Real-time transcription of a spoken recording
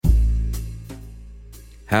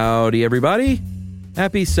Howdy, everybody.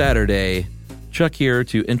 Happy Saturday. Chuck here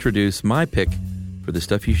to introduce my pick for the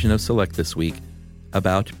Stuff You Should Know Select this week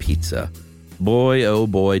about pizza. Boy, oh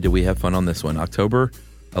boy, do we have fun on this one. October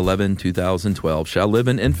 11, 2012 shall live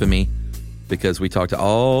in infamy because we talked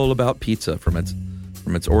all about pizza from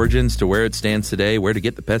its origins to where it stands today, where to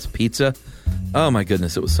get the best pizza. Oh my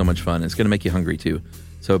goodness, it was so much fun. It's going to make you hungry too.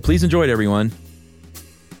 So please enjoy it, everyone.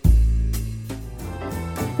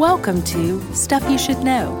 Welcome to Stuff You Should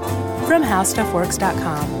Know from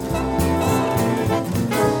HowStuffWorks.com.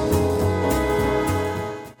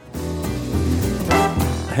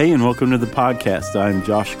 Hey, and welcome to the podcast. I'm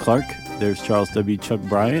Josh Clark. There's Charles W. Chuck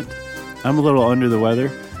Bryant. I'm a little under the weather,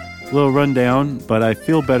 a little run down, but I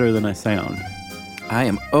feel better than I sound. I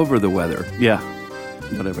am over the weather. Yeah.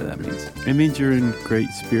 Whatever that means. It means you're in great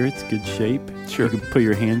spirits, good shape. Sure. You can put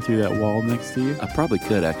your hand through that wall next to you. I probably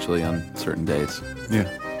could, actually, on certain days.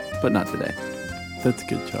 Yeah. But not today. That's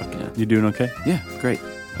good, Chuck. Yeah. You doing okay? Yeah, great.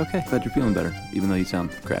 Okay. Glad you're feeling better, even though you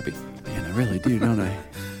sound crappy. Man, I really do, don't I?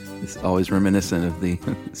 It's always reminiscent of the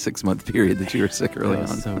 6-month period that you were sick early on.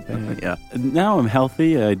 So bad. Yeah. Now I'm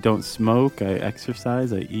healthy. I don't smoke. I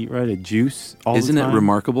exercise. I eat right. I juice all Isn't the time. it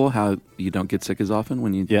remarkable how you don't get sick as often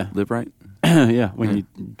when you live right? Yeah, when you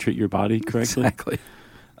treat your body correctly. Exactly.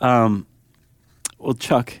 Well,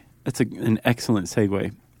 Chuck, that's an excellent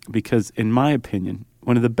segue because, in my opinion,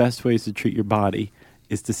 one of the best ways to treat your body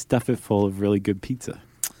is to stuff it full of really good pizza.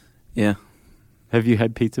 Yeah. Have you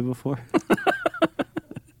had pizza before?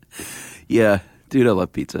 Yeah. Dude, I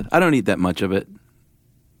love pizza. I don't eat that much of it.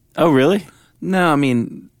 Oh, really? No, I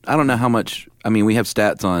mean, I don't know how much. I mean, we have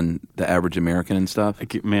stats on the average American and stuff.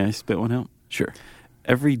 May I spit one out? Sure.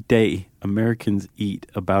 Every day, Americans eat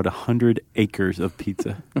about 100 acres of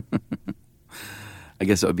pizza. I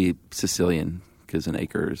guess it would be Sicilian because an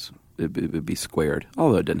acre it would be squared.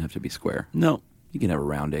 Although it doesn't have to be square. No. You can have a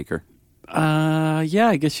round acre. Yeah,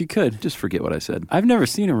 I guess you could. Just forget what I said. I've never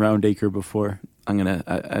seen a round acre before.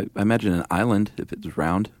 I imagine an island, if it's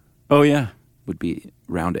round. Oh, yeah. Would be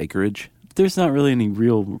round acreage. There's not really any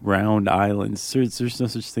real round islands. There's no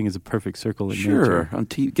such thing as a perfect circle in nature. Sure.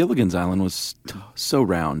 Gilligan's Island was so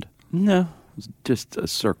round. No. It was just a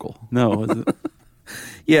circle. No, was it?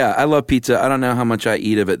 Yeah, I love pizza. I don't know how much I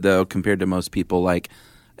eat of it, though, compared to most people. Like,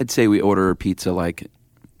 I'd say we order a pizza, like,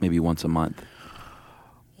 maybe once a month.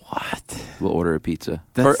 What? We'll order a pizza.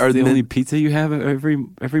 That's the only pizza you have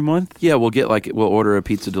every month? Yeah, we'll order a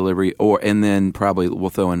pizza delivery, and then probably we'll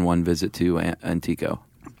throw in one visit to Antico.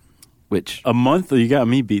 Which a month? You got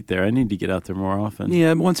me beat there. I need to get out there more often.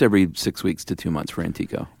 Yeah, once every 6 weeks to 2 months for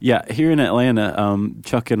Antico. Yeah, here in Atlanta,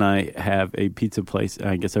 Chuck and I have a pizza place.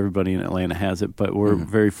 I guess everybody in Atlanta has it, but we're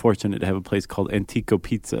very fortunate to have a place called Antico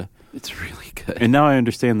Pizza. It's really good. And now I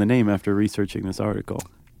understand the name after researching this article.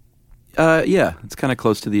 Yeah, it's kind of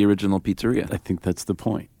close to the original pizzeria. I think that's the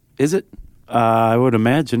point. Is it? I would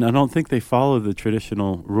imagine. I don't think they follow the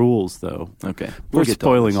traditional rules, though. Okay. We're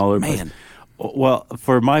spoiling all our Man. Well,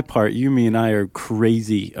 for my part, me and I are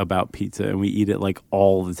crazy about pizza, and we eat it like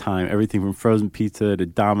all the time. Everything from frozen pizza to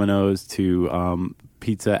Domino's to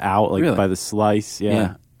pizza out, like by the slice.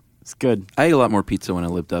 Yeah, it's good. I ate a lot more pizza when I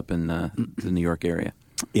lived up in the New York area.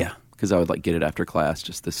 Yeah. Because I would get it after class,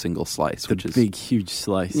 just the single slice. The big, huge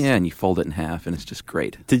slice. Yeah, and you fold it in half, and it's just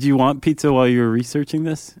great. Did you want pizza while you were researching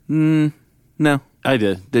this? No. I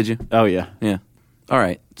did. Did you? Oh, yeah. Yeah. All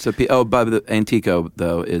right. So, by the Antico,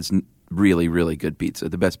 though, is really, really good pizza.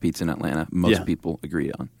 The best pizza in Atlanta. Most people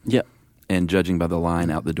agreed on. Yeah. And judging by the line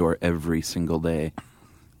out the door every single day,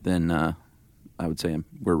 then I would say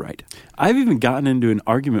we're right. I've even gotten into an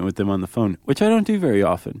argument with them on the phone, which I don't do very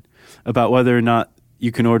often, about whether or not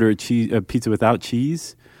you can order a pizza without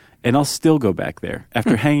cheese, and I'll still go back there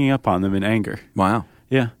after hanging up on them in anger. Wow.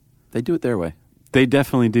 Yeah. They do it their way. They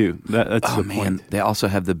definitely do. That's the point. They also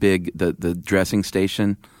have the dressing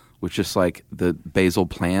station with just like the basil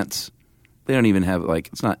plants. They don't even have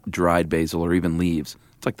it's not dried basil or even leaves.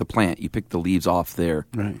 It's like the plant. You pick the leaves off there.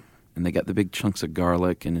 Right. And they got the big chunks of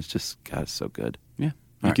garlic, and it's just, God, it's so good. Yeah.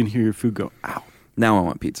 You can hear your food go, ow. Now I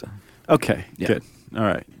want pizza. Okay, good. All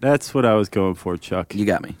right. That's what I was going for, Chuck. You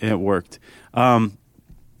got me. It worked.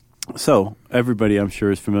 So, everybody, I'm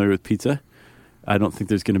sure, is familiar with pizza. I don't think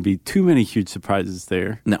there's going to be too many huge surprises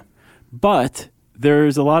there. No. But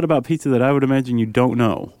there's a lot about pizza that I would imagine you don't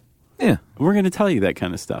know. Yeah. We're going to tell you that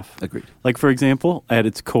kind of stuff. Agreed. Like, for example, at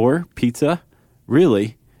its core, pizza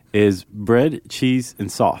really is bread, cheese, and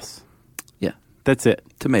sauce. Yeah. That's it.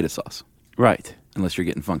 Tomato sauce. Right. Unless you're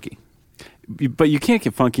getting funky. But you can't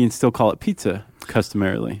get funky and still call it pizza,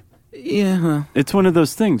 customarily. Yeah. It's one of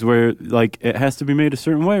those things where, like, it has to be made a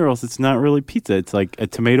certain way or else it's not really pizza. It's like a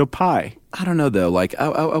tomato pie. I don't know, though. Like,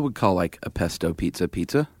 I would call, like, a pesto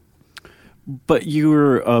pizza. But you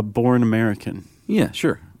were a born American. Yeah,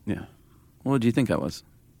 sure. Yeah. What do you think I was?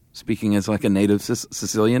 Speaking as, like, a native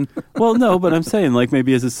Sicilian? Well, no, but I'm saying, like,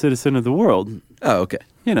 maybe as a citizen of the world. Oh, okay.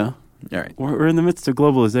 You know. All right. We're in the midst of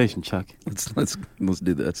globalization, Chuck. Let's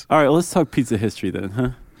do this. All right, let's talk pizza history then,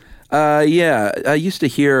 huh? Yeah. I used to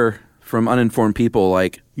hear from uninformed people,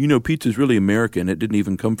 like, pizza's really American. It didn't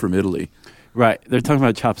even come from Italy. Right. They're talking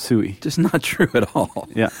about chop suey. Just not true at all.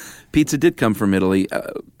 Yeah. Pizza did come from Italy,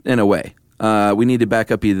 in a way. We need to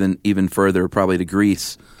back up even further, probably to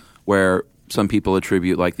Greece, where some people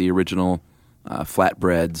attribute like the original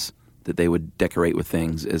flatbreads that they would decorate with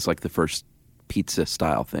things as like the first pizza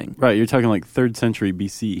style thing. Right. You're talking like 3rd century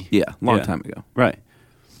BC. Yeah, long time ago. Right.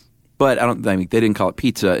 But they didn't call it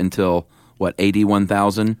pizza until what, AD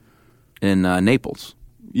 1000 in Naples.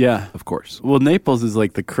 Yeah. Of course. Well, Naples is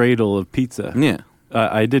like the cradle of pizza. Yeah.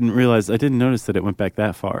 I didn't notice that it went back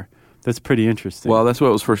that far. That's pretty interesting. Well, that's what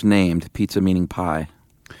it was first named, pizza meaning pie.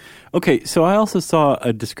 Okay, so I also saw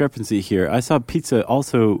a discrepancy here. I saw pizza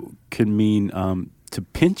also can mean to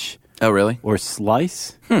pinch. Oh, really? Or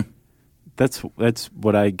slice. That's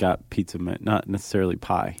what I got pizza meant, not necessarily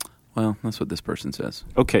pie. Well, that's what this person says.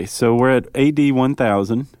 Okay, so we're at AD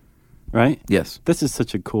 1000, right? Yes. This is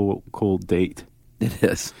such a cool date. It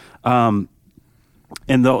is. And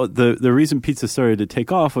the reason pizza started to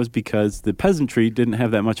take off was because the peasantry didn't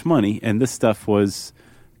have that much money, and this stuff was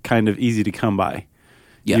kind of easy to come by.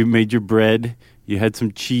 Yeah. You made your bread, you had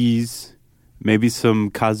some cheese, maybe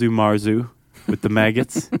some kazu marzu with the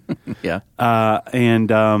maggots. Yeah.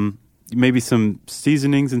 And maybe some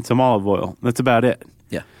seasonings and some olive oil. That's about it.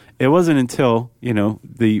 Yeah. It wasn't until,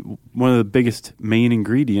 one of the biggest main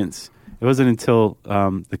ingredients, it wasn't until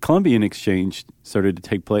the Columbian Exchange started to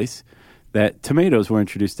take place that tomatoes were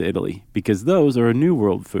introduced to Italy, because those are a New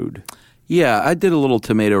World food. Yeah, I did a little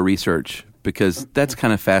tomato research because that's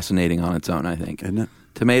kind of fascinating on its own, I think. Isn't it?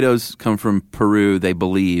 Tomatoes come from Peru, they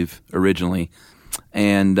believe, originally.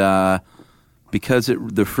 And because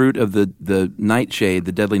the fruit of the nightshade,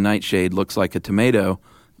 the deadly nightshade, looks like a tomato,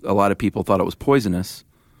 a lot of people thought it was poisonous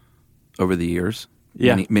over the years,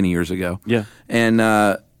 many years ago. Yeah. And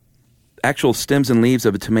actual stems and leaves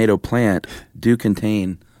of a tomato plant do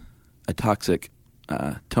contain a toxic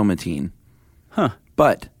tomatine. Huh.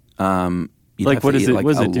 But you'd have to eat a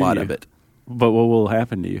lot of it. But what will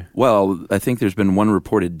happen to you? Well, I think there's been one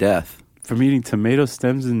reported death. From eating tomato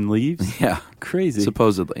stems and leaves? Yeah. Crazy.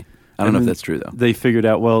 Supposedly. I don't know if that's true, though. They figured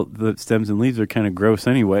out, well, the stems and leaves are kind of gross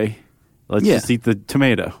anyway. Let's just eat the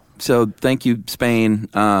tomato. So thank you, Spain.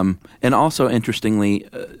 And also, interestingly,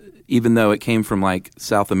 even though it came from like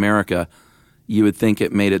South America, you would think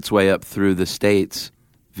it made its way up through the States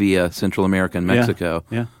via Central America and Mexico.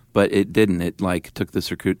 Yeah. But it didn't. It like took the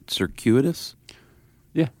circuitous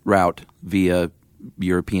route via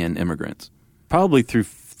European immigrants. Probably through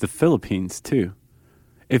the Philippines, too.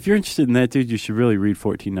 If you're interested in that, dude, you should really read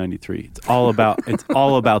 1493. It's all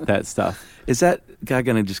about that stuff. Is that guy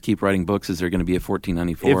going to just keep writing books? Is there going to be a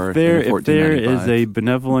 1494? If there is a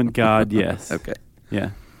benevolent God, yes. Okay.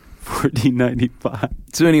 Yeah. 1495.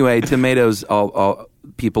 So anyway, tomatoes, all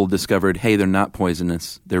people discovered, hey, they're not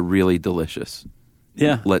poisonous. They're really delicious.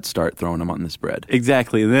 Yeah. Let's start throwing them on this bread.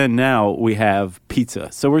 Exactly. And then now we have pizza.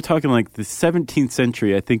 So we're talking like the 17th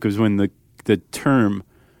century, I think, was when the term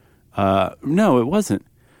no, it wasn't.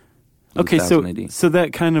 Okay, so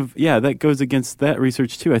that kind of, that goes against that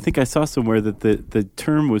research too. I think I saw somewhere that the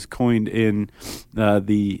term was coined in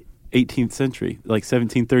the 18th century, like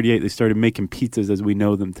 1738. They started making pizzas as we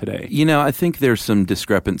know them today. I think there's some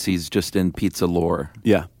discrepancies just in pizza lore.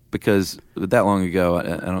 Yeah. Because that long ago, I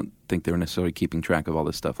don't think they were necessarily keeping track of all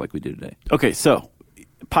this stuff like we do today. Okay, so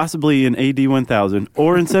possibly in AD 1000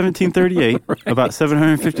 or in 1738, right. About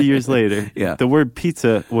 750 years later, the word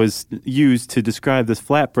pizza was used to describe this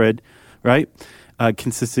flatbread, right?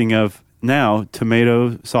 Consisting of now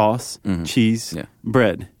tomato sauce, cheese,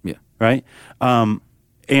 bread, right?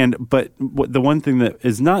 But the one thing that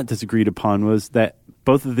is not disagreed upon was that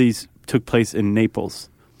both of these took place in Naples.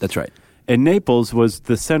 That's right. And Naples was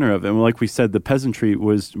the center of it. And like we said, the peasantry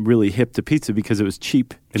was really hip to pizza because it was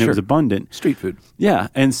cheap and it was abundant. Street food. Yeah.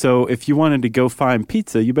 And so if you wanted to go find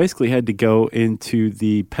pizza, you basically had to go into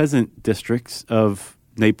the peasant districts of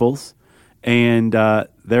Naples. And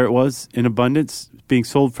there it was in abundance being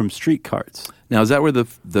sold from street carts. Now, is that where the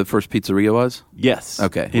first pizzeria was? Yes.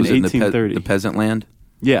 Okay. In 1830. The peasant land?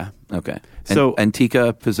 Yeah. Okay. So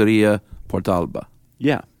Antica Pizzeria Portalba.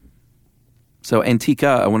 Yeah. So Antica,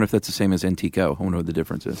 I wonder if that's the same as Antico. I wonder what the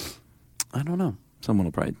difference is. I don't know. Someone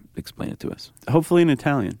will probably explain it to us. Hopefully in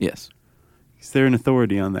Italian. Yes. They're an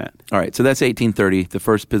authority on that. All right, so that's 1830, the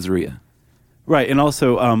first pizzeria. Right, and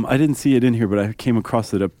also, I didn't see it in here, but I came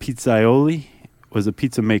across it. A pizzaioli was a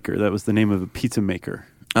pizza maker. That was the name of a pizza maker.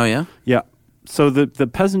 Oh, yeah? Yeah. So the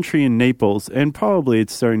peasantry in Naples, and probably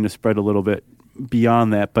it's starting to spread a little bit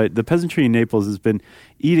beyond that, but the peasantry in Naples has been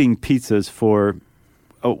eating pizzas for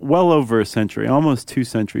well over a century, almost 2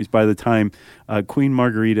 centuries, by the time Queen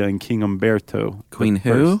Margherita and King Umberto. Queen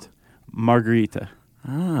who? Margherita.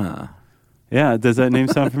 Ah. Yeah, does that name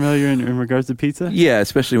sound familiar in regards to pizza? Yeah,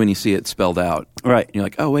 especially when you see it spelled out. Right. You're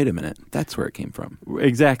like, oh, wait a minute. That's where it came from.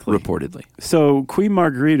 Exactly. Reportedly. So Queen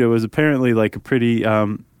Margherita was apparently like a pretty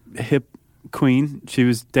hip queen. She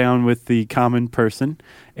was down with the common person.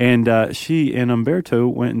 And she and Umberto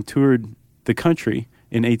went and toured the country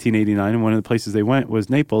in 1889. And one of the places they went was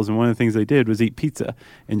Naples. And one of the things they did was eat pizza.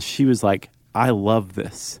 And she was like, I love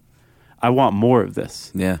this. I want more of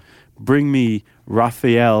this. Yeah. Bring me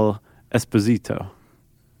Raphael Esposito.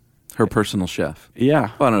 Her personal chef. Yeah.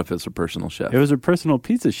 Well, I don't know if it's her personal chef. It was her personal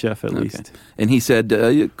pizza chef, at least. And he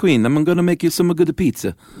said, Queen, I'm going to make you some good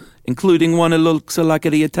pizza, including one that looks like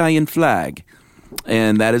the Italian flag.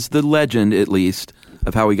 And that is the legend, at least,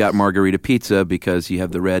 of how we got margherita pizza, because you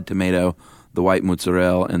have the red tomato, the white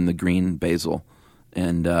mozzarella, and the green basil.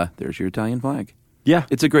 And there's your Italian flag. Yeah.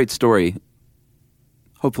 It's a great story.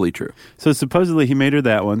 Hopefully true. So supposedly he made her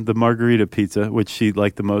that one, the margherita pizza, which she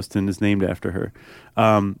liked the most and is named after her.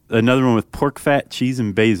 Another one with pork fat, cheese,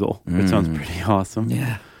 and basil. That sounds pretty awesome.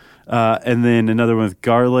 Yeah. And then another one with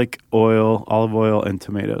garlic, oil, olive oil, and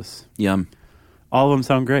tomatoes. Yum. All of them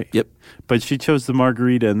sound great. Yep. But she chose the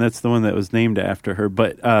margherita, and that's the one that was named after her.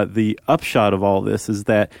 But the upshot of all this is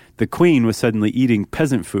that the queen was suddenly eating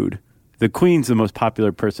peasant food. The queen's the most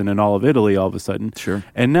popular person in all of Italy all of a sudden. Sure.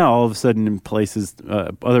 And now all of a sudden in places,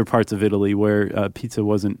 other parts of Italy where pizza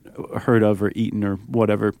wasn't heard of or eaten or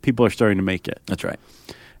whatever, people are starting to make it. That's right.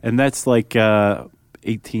 And that's like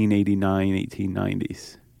 1889,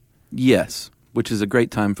 1890s. Yes, which is a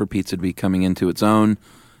great time for pizza to be coming into its own,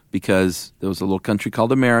 because there was a little country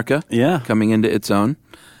called America coming into its own.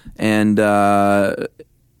 And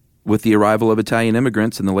with the arrival of Italian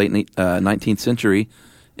immigrants in the late 19th century,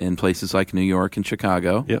 in places like New York and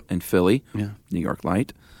Chicago and Philly, New York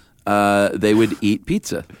Light, they would eat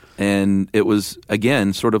pizza. And it was,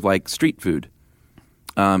 again, sort of like street food,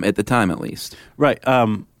 at the time at least. Right.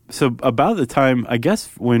 So about the time, I guess,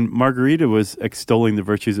 when Margherita was extolling the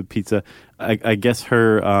virtues of pizza, I guess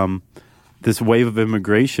her this wave of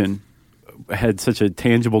immigration had such a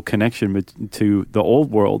tangible connection to the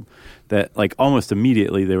old world that, like, almost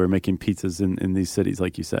immediately they were making pizzas in these cities,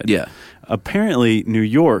 like you said. Yeah. Apparently, New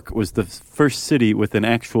York was the first city with an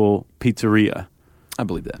actual pizzeria. I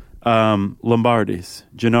believe that. Lombardi's.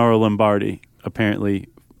 Gennaro Lombardi apparently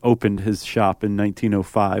opened his shop in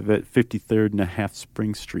 1905 at 53rd and a half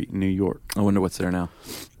Spring Street in New York. I wonder what's there now.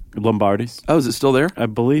 Lombardi's. Oh, is it still there? I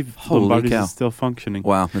believe Holy Lombardi's cow. is still functioning.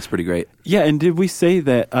 Wow, that's pretty great. Yeah, and did we say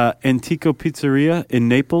that Antico Pizzeria in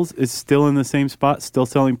Naples is still in the same spot, still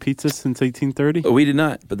selling pizza since 1830? We did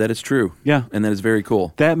not, but that is true. Yeah. And that is very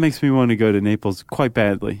cool. That makes me want to go to Naples quite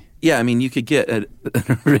badly. Yeah, I mean, you could get an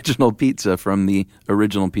original pizza from the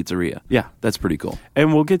original pizzeria. Yeah. That's pretty cool.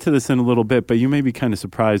 And we'll get to this in a little bit, but you may be kind of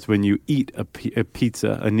surprised when you eat a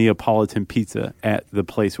pizza, a Neapolitan pizza, at the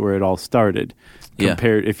place where it all started,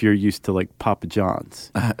 compared if you're used to, like, Papa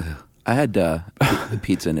John's. I had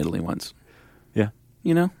pizza in Italy once. Yeah.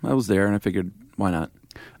 You know, I was there, and I figured, why not?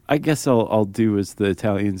 I guess I'll do as the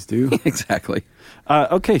Italians do. Exactly.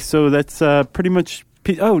 Okay, so that's pretty much...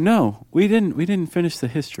 Oh, no, we didn't finish the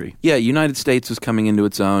history. Yeah, United States was coming into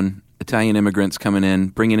its own. Italian immigrants coming in,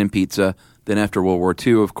 bringing in pizza. Then after World War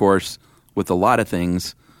II, of course, with a lot of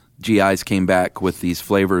things, GIs came back with these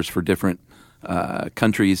flavors for different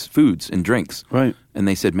countries' foods and drinks. Right. And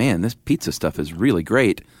they said, man, this pizza stuff is really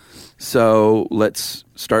great. So let's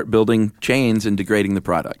start building chains and degrading the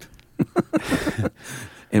product.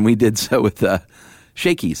 And we did so with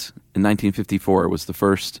Shakey's in 1954. It was the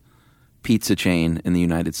first pizza chain in the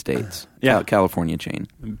United States. Yeah. California chain.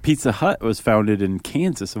 Pizza Hut was founded in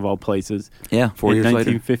Kansas, of all places. Yeah, 4 years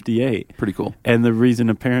later. In 1958. Pretty cool. And the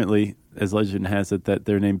reason, apparently, as legend has it, that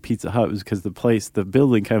they're named Pizza Hut was because the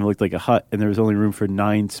building kind of looked like a hut, and there was only room for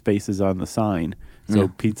 9 spaces on the sign. So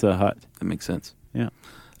Pizza Hut. That makes sense. Yeah.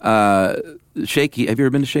 Shakey. Have you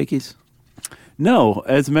ever been to Shakey's? No.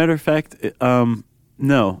 As a matter of fact,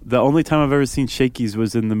 no. The only time I've ever seen Shakey's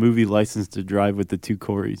was in the movie License to Drive with the 2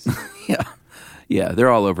 Coreys. Yeah, they're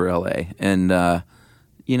all over L.A. And,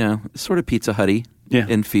 sort of Pizza Hutty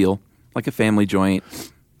in feel, like a family joint,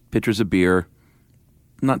 pitchers of beer,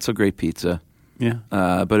 not so great pizza. Yeah.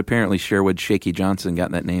 But apparently Sherwood Shaky Johnson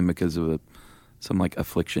got that name because of some like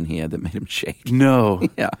affliction he had that made him shake. No.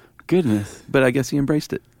 Yeah. Goodness. But I guess he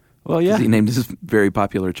embraced it. Well, yeah. He named his very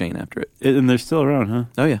popular chain after it. And they're still around, huh?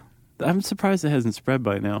 Oh, yeah. I'm surprised it hasn't spread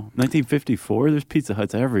by now. 1954, there's Pizza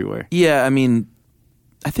Huts everywhere. Yeah, I mean,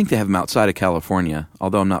 I think they have them outside of California,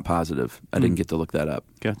 although I'm not positive. I didn't get to look that up.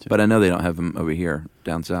 Gotcha. But I know they don't have them over here,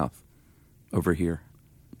 down south. Over here.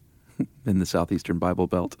 In the southeastern Bible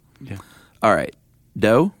Belt. Yeah. All right.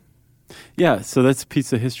 Dough? Yeah, so that's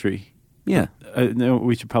pizza history. Yeah. No,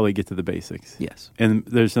 we should probably get to the basics. Yes. And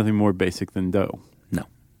there's nothing more basic than dough. No.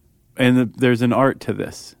 And there's an art to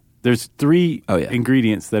this. There's 3 Oh, yeah.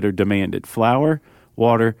 ingredients that are demanded: flour,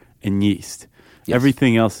 water, and yeast. Yes.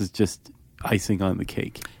 Everything else is just icing on the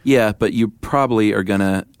cake. Yeah, but you probably are going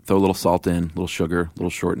to throw a little salt in, a little sugar, a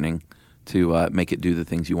little shortening to make it do the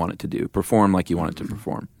things you want it to do, perform like you want it to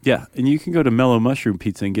perform. Yeah, and you can go to Mellow Mushroom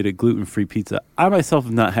Pizza and get a gluten-free pizza. I myself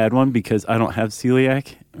have not had one because I don't have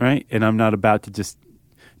celiac, right? And I'm not about to just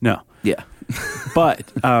no. Yeah.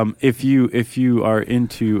 But if you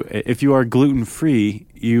are gluten-free,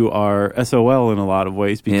 you are SOL in a lot of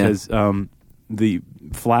ways because the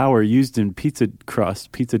flour used in pizza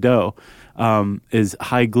crust, pizza dough, is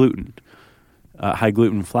high gluten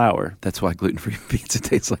flour. That's why gluten-free pizza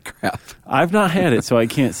tastes like crap. I've not had it, so I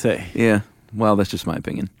can't say. Yeah. Well, that's just my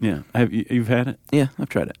opinion. Yeah, you've had it? Yeah, I've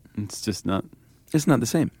tried it. It's just not. It's not the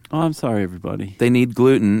same. Oh, I'm sorry, everybody. They need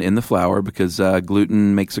gluten in the flour because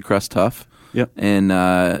gluten makes the crust tough. Yep. And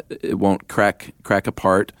it won't crack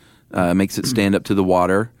apart. Makes it stand up to the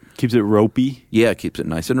water. Keeps it ropey. Yeah, it keeps it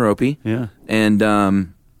nice and ropey. Yeah. And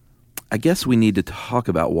I guess we need to talk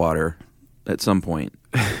about water at some point.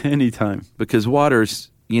 Anytime. Because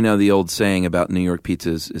water's, the old saying about New York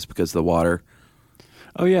pizzas is because of the water.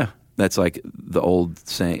 Oh, yeah. That's like the old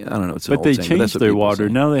saying. I don't know. It's an but old they saying, changed but their water.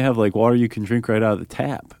 Now they have like water you can drink right out of the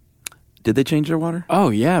tap. Did they change their water? Oh,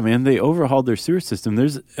 yeah, man. They overhauled their sewer system.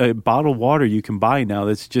 There's a bottled water you can buy now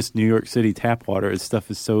that's just New York City tap water. This stuff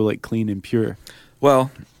is so like clean and pure. Well,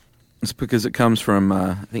 it's because it comes from,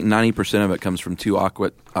 I think 90% of it comes from 2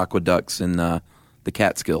 aqueducts in the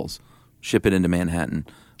Catskills. Ship it into Manhattan.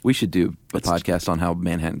 We should do a podcast on how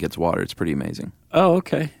Manhattan gets water. It's pretty amazing. Oh,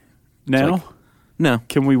 okay. Now? No.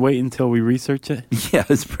 Can we wait until we research it? Yeah,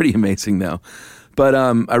 it's pretty amazing though. But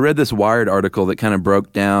I read this Wired article that kind of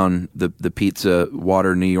broke down the pizza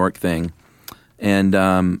water New York thing.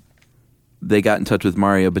 And they got in touch with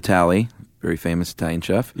Mario Batali, very famous Italian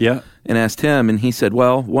chef. Yeah. And asked him, and he said,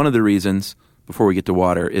 well, one of the reasons, before we get to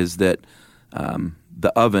water, is that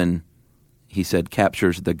the oven, he said,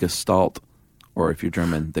 captures the Gestalt, or if you're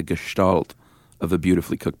German, the Gestalt of a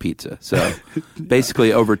beautifully cooked pizza. So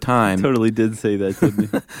basically over time... Totally did say that,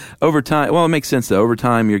 didn't he? Over time, well, it makes sense though. Over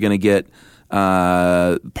time, you're going to get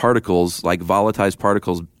particles, like volatilized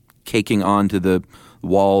particles, caking onto the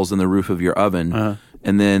walls and the roof of your oven. Uh-huh.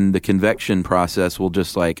 And then the convection process will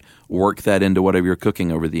just like work that into whatever you're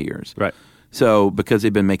cooking over the years. Right. So because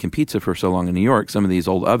they've been making pizza for so long in New York, some of these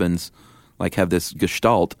old ovens like have this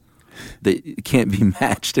Gestalt that can't be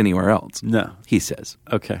matched anywhere else. No. He says.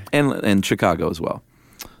 Okay. And Chicago as well.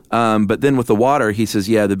 But then with the water, he says,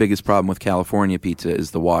 yeah, the biggest problem with California pizza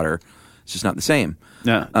is the water. It's just not the same.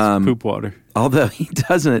 No, it's poop water. Although he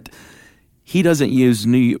doesn't use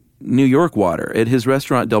New York water. At his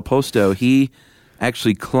restaurant Del Posto, he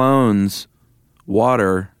actually clones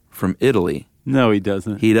water from Italy. No, he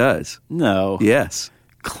doesn't. He does. No. Yes.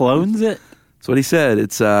 Clones it? That's what he said.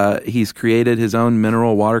 It's he's created his own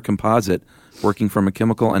mineral water composite working from a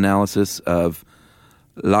chemical analysis of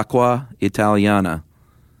l'acqua italiana.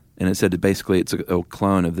 And it said that basically it's a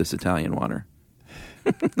clone of this Italian water.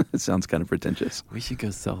 It sounds kind of pretentious. We should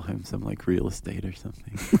go sell him some like real estate or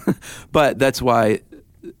something. But that's why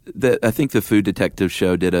I think the Food Detective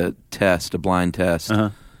show did a blind test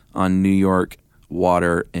on New York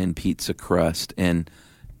water and pizza crust, and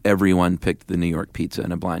everyone picked the New York pizza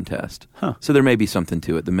in a blind test. Huh. So there may be something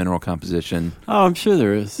to it, the mineral composition. Oh, I'm sure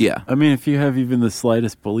there is. Yeah. I mean, if you have even the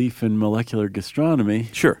slightest belief in molecular gastronomy,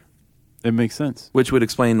 sure, it makes sense. Which would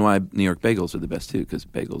explain why New York bagels are the best too, because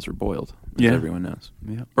bagels are boiled, as everyone knows.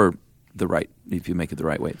 Yeah. Or if you make it the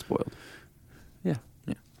right way, it's boiled. Yeah.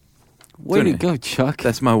 Yeah. Way so anyway, to go, Chuck.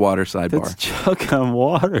 That's my water sidebar. That's Chuck on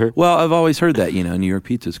water. Well, I've always heard that, New York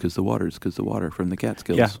pizza's because the water from the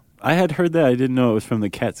Catskills. Yeah. I had heard that. I didn't know it was from the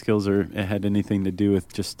Catskills or it had anything to do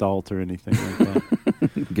with Gestalt or anything like that.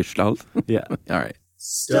 Gestalt? Yeah. All right.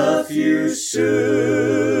 Stuff you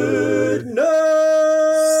should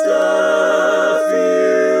know. Stuff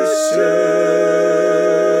you should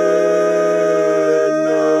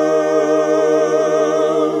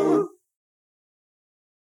know.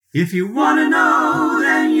 If you want to know,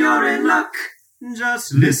 then you're in luck.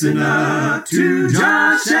 Just listen up to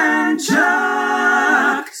Josh and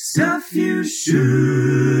Chuck. Stuff you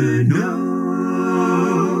should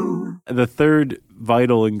know. The third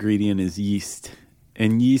vital ingredient is yeast.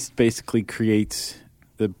 And yeast basically creates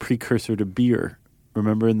the precursor to beer.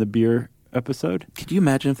 Remember in the beer episode? Could you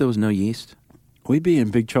imagine if there was no yeast? We'd be in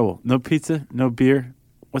big trouble. No pizza, no beer.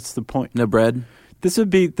 What's the point? No bread?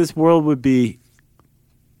 This world would be,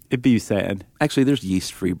 it'd be sad. Actually, there's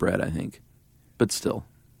yeast-free bread, I think. But still.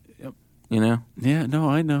 Yep. You know? Yeah, no,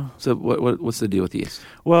 I know. So what's the deal with yeast?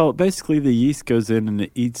 Well, basically the yeast goes in and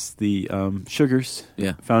it eats the sugars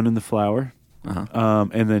found in the flour. Uh-huh.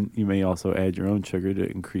 And then you may also add your own sugar to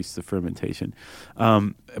increase the fermentation.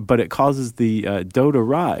 But it causes the dough to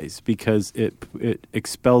rise because it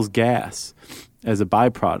expels gas as a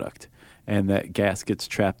byproduct. And that gas gets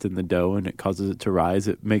trapped in the dough and it causes it to rise.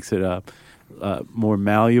 It makes it more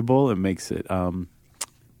malleable. It makes it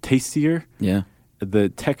tastier. Yeah. The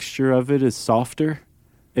texture of it is softer.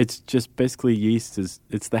 It's just basically yeast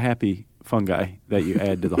it's the happy fungi that you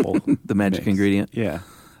add to the whole the magic mix. ingredient. Yeah.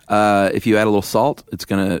 If you add a little salt, it's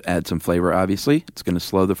going to add some flavor, obviously. It's going to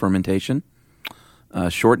slow the fermentation.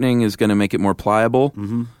 Shortening is going to make it more pliable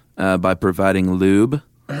by providing lube.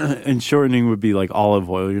 And shortening would be like olive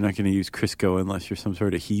oil. You're not going to use Crisco unless you're some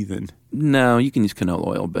sort of heathen. No, you can use canola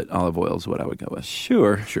oil, but olive oil is what I would go with.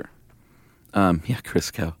 Sure. Yeah,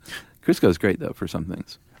 Crisco. Crisco is great, though, for some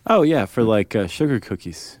things. Oh, yeah, for like sugar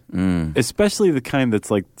cookies. Especially the kind that's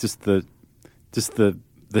like just the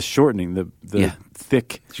shortening, the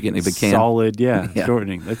thick, you're getting a big can. Solid,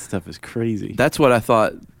 shortening. That stuff is crazy. That's what I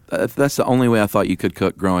thought. That's the only way I thought you could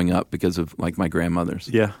cook growing up because of like my grandmother's.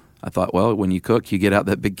 Yeah. I thought, well, when you cook, you get out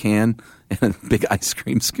that big can and a big ice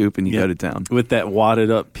cream scoop and you go to town. With that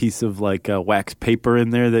wadded up piece of like wax paper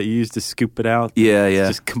in there that you use to scoop it out. Yeah, It's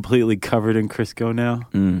just completely covered in Crisco now.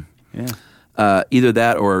 Yeah. Either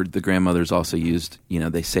that or the grandmothers also used,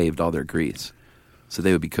 they saved all their grease. So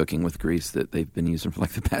they would be cooking with grease that they've been using for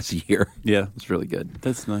like the past year. Yeah. It's really good.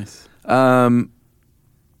 That's nice.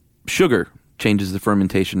 Sugar changes the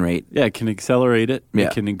fermentation rate. Yeah, it can accelerate it. Yeah.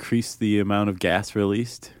 It can increase the amount of gas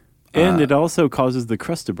released. And it also causes the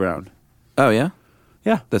crust to brown. Oh, yeah?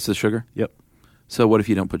 Yeah. That's the sugar? Yep. So what if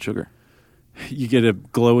you don't put sugar? You get a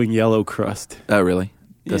glowing yellow crust. Oh, really?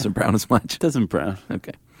 Doesn't brown as much? Doesn't brown.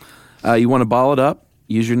 Okay. You want to ball it up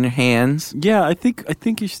using your hands. Yeah, I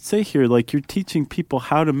think you should say here, like, you're teaching people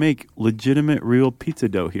how to make legitimate, real pizza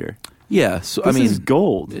dough here. Yeah. So, this is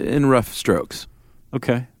gold. In rough strokes.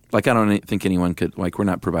 Okay. Like, I don't think anyone could, like, we're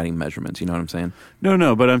not providing measurements. You know what I'm saying?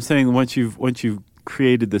 No, but I'm saying once you've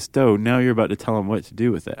created this dough, now you're about to tell them what to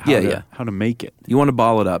do with it. How to make it. You want to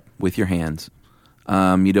ball it up with your hands.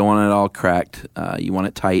 You don't want it all cracked. You want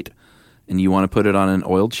it tight. And you want to put it on an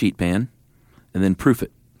oiled sheet pan and then proof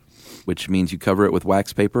it, which means you cover it with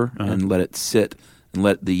wax paper and let it sit and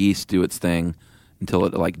let the yeast do its thing until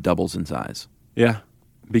it, like, doubles in size. Yeah,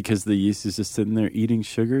 because the yeast is just sitting there eating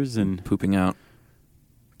sugars and pooping out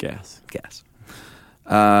gas.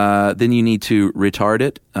 Then you need to retard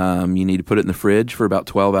it. You need to put it in the fridge for about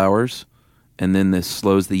 12 hours. And then this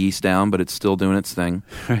slows the yeast down, but it's still doing its thing.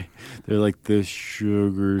 Right. They're like, this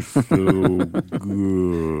sugar's so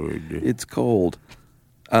good. It's cold.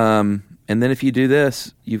 And then if you do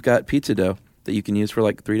this, you've got pizza dough that you can use for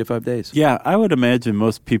like 3 to 5 days. Yeah, I would imagine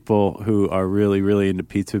most people who are really, really into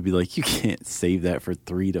pizza would be like, you can't save that for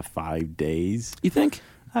 3 to 5 days. You think?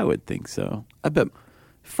 I would think so. I bet.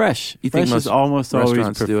 Fresh. You think Fresh most is almost always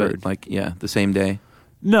restaurants preferred. do it like, the same day?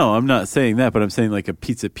 No, I'm not saying that, but I'm saying like a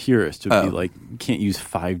pizza purist would be like, you can't use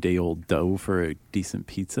 5-day-old dough for a decent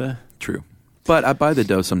pizza. True. But I buy the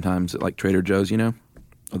dough sometimes at like Trader Joe's, or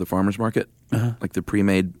the farmer's market, like the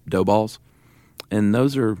pre-made dough balls. And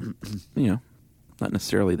those are, not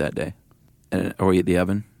necessarily that day. Or at the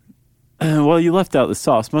oven. Well, you left out the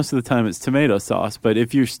sauce. Most of the time it's tomato sauce, but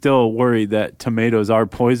if you're still worried that tomatoes are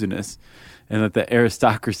poisonous and that the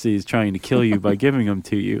aristocracy is trying to kill you by giving them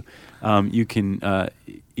to you, you can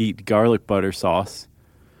eat garlic butter sauce,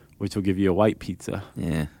 which will give you a white pizza.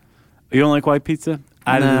 Yeah. You don't like white pizza?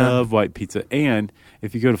 I love white pizza. And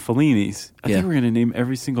if you go to Fellini's, I think we're going to name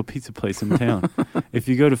every single pizza place in town. If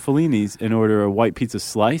you go to Fellini's and order a white pizza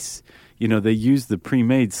slice, they use the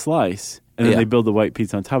pre-made slice, and then they build the white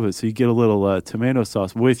pizza on top of it. So you get a little tomato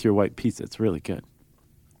sauce with your white pizza. It's really good.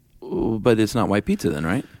 Ooh, but it's not white pizza then,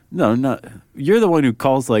 right? No, not. You're the one who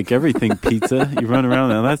calls like everything pizza. You run around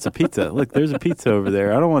now. That's a pizza. Look, there's a pizza over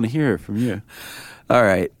there. I don't want to hear it from you. All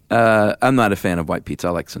right. I'm not a fan of white pizza.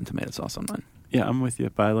 I like some tomato sauce on mine. Yeah, I'm with you,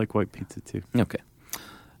 but I like white pizza too. Okay.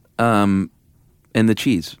 And the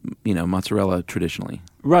cheese, mozzarella traditionally.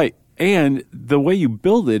 Right. And the way you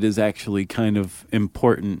build it is actually kind of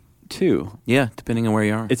important too. Yeah, depending on where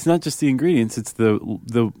you are. It's not just the ingredients; it's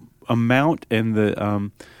the amount and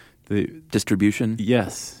the distribution.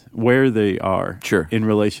 Yes, where they are. Sure. In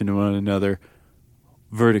relation to one another,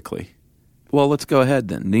 vertically. Well, let's go ahead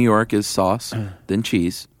then. New York is sauce, then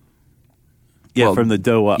cheese. Yeah, Well, from the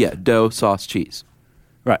dough up. Yeah, dough, sauce, cheese.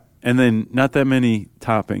 Right, and then not that many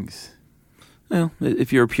toppings. Well,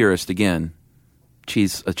 if you're a purist, again,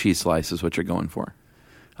 a cheese slice is what you're going for.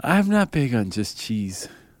 I'm not big on just cheese.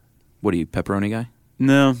 What are you, pepperoni guy?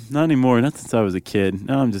 No, not anymore. Not since I was a kid.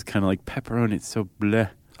 Now I'm just kind of like pepperoni. It's so bleh.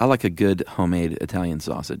 I like a good homemade Italian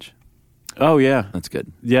sausage. Oh, yeah. That's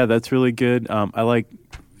good. Yeah, that's really good. I like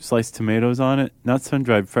sliced tomatoes on it. Not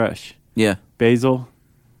sun-dried, fresh. Yeah. Basil,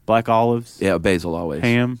 black olives. Yeah, basil always.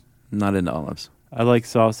 Ham. Not into olives. I like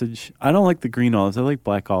sausage. I don't like the green olives. I like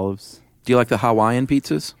black olives. Do you like the Hawaiian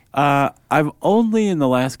pizzas? I've only in the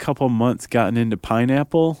last couple months gotten into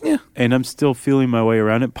pineapple. Yeah. And I'm still feeling my way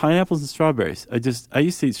around it. Pineapples and strawberries. I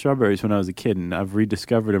used to eat strawberries when I was a kid, and I've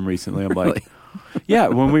rediscovered them recently. I'm Really? like, yeah,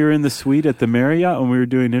 when we were in the suite at the Marriott, when we were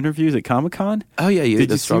doing interviews at Comic-Con. Oh, yeah, you ate Did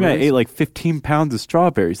the you see me? I strawberries? ate like 15 pounds of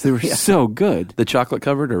strawberries. They were so good. The chocolate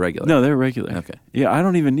covered or regular? No, they're regular. Okay. Yeah, I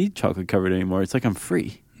don't even need chocolate covered anymore. It's like I'm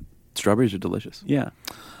free. Strawberries are delicious. Yeah.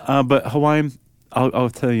 But Hawaiian, I'll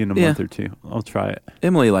tell you in a month or two. I'll try it.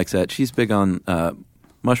 Emily likes that. She's big on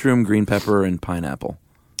mushroom, green pepper, and pineapple.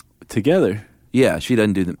 Together? Yeah, she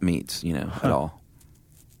doesn't do the meats, at all.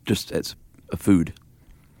 Just as a food.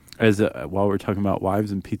 While we're talking about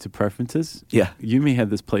wives and pizza preferences, Yeah. Yumi had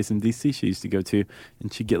this place in D.C. she used to go to,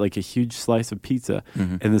 and she'd get like a huge slice of pizza.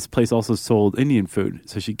 Mm-hmm. And this place also sold Indian food,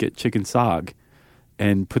 so she'd get chicken sog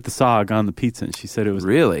and put the sog on the pizza, and she said it was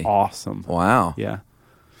Really? awesome. Wow. Yeah.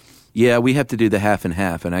 Yeah, we have to do the half and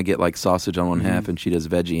half, and I get like sausage on one Mm-hmm. half, and she does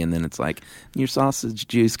veggie, and then it's like, your sausage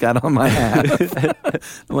juice got on my half.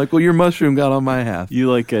 I'm like, well, your mushroom got on my half. You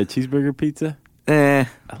like a cheeseburger pizza? I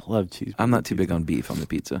love cheeseburger. I'm not too big on beef on the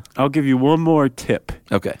pizza. I'll give you one more tip.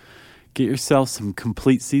 Okay. Get yourself some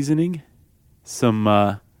complete seasoning. Some,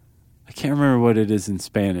 I can't remember what it is in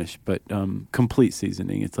Spanish, but complete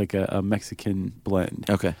seasoning. It's like a Mexican blend.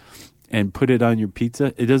 Okay. And put it on your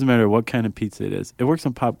pizza. It doesn't matter what kind of pizza it is. It works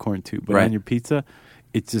on popcorn too, but Right. on your pizza,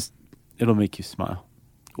 it'll make you smile.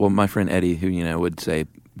 Well, my friend Eddie, who, would say,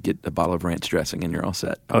 get a bottle of ranch dressing and you're all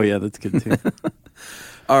set. Oh, yeah, that's good too.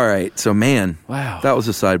 All right. So, man. Wow. That was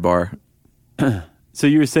a sidebar. So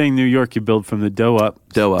you were saying New York, you build from the dough up.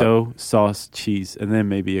 Dough up. Dough, sauce, cheese, and then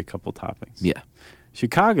maybe a couple toppings. Yeah.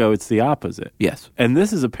 Chicago, it's the opposite. Yes. And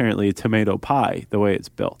this is apparently a tomato pie, the way it's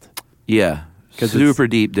built. Yeah. 'Cause Super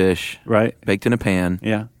deep dish. Right? Baked in a pan.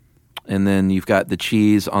 Yeah. And then you've got the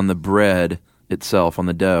cheese on the bread itself, on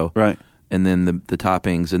the dough. Right. And then the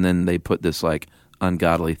toppings. And then they put this like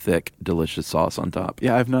ungodly thick, delicious sauce on top.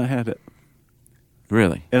 Yeah, I've not had it.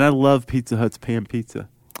 Really? And I love Pizza Hut's pan pizza.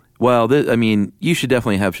 Well, you should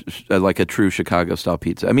definitely have like a true Chicago-style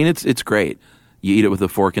pizza. I mean, it's great. You eat it with a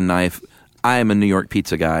fork and knife. I am a New York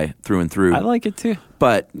pizza guy through and through. I like it too.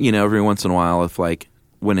 But, every once in a while, if like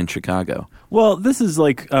when in Chicago. Well, this is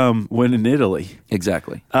like when in Italy.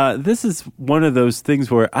 Exactly. This is one of those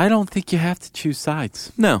things where I don't think you have to choose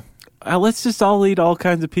sides. No. Let's just all eat all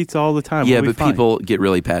kinds of pizza all the time. Yeah, We'll be but fine. people get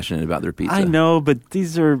really passionate about their pizza. I know, but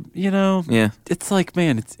these are, Yeah. it's like,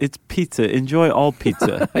 man, it's pizza. Enjoy all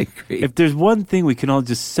pizza. I agree. If there's one thing we can all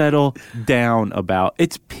just settle down about,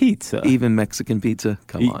 it's pizza. Even Mexican pizza?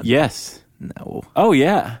 Come on. Yes. No. Oh,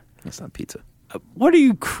 yeah. That's not pizza. What are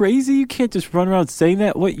you, crazy? You can't just run around saying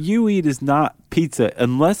that. What you eat is not pizza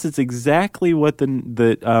unless it's exactly what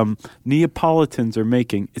the Neapolitans are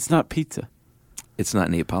making. It's not pizza. It's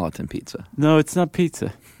not Neapolitan pizza. No, it's not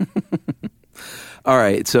pizza. All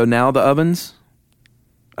right, so now the ovens?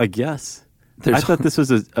 I guess. There's- I thought this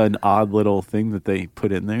was an odd little thing that they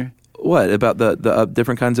put in there. What, about the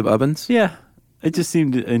different kinds of ovens? Yeah. It just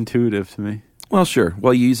seemed intuitive to me. Well, sure.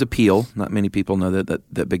 Well, you use a peel. Not many people know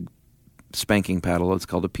that big spanking paddle. It's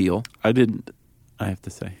called a peel. I didn't, I have to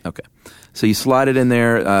say. Okay. So you slide it in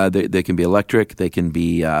there. They can be electric. They can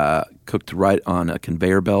be cooked right on a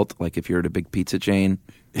conveyor belt, like if you're at a big pizza chain,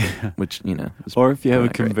 which, is Or if you have a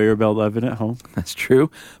not great. conveyor belt oven at home. That's true.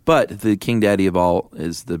 But the king daddy of all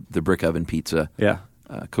is the brick oven pizza. Yeah.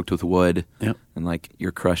 Cooked with wood. Yep. And like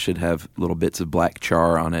your crust should have little bits of black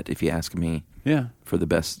char on it, if you ask me, Yeah. for the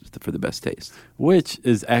best taste. Which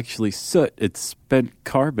is actually soot. It's spent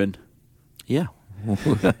carbon. Yeah.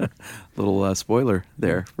 Little spoiler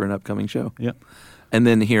there for an upcoming show. Yep. And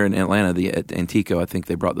then here in Atlanta, at Antico, I think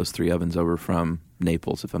they brought those 3 ovens over from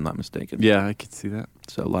Naples, if I'm not mistaken. Yeah, I could see that.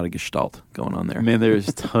 So a lot of gestalt going on there. Man,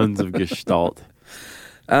 there's tons of gestalt.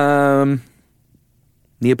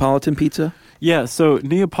 Neapolitan pizza? Yeah, so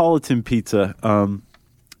Neapolitan pizza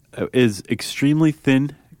is extremely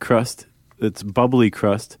thin crust. It's bubbly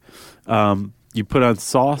crust. You put on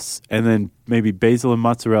sauce and then maybe basil and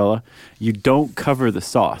mozzarella. You don't cover the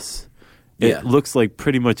sauce. It looks like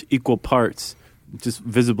pretty much equal parts, just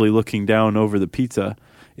visibly looking down over the pizza.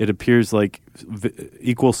 It appears like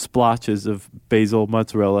equal splotches of basil,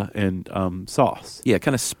 mozzarella, and sauce. Yeah,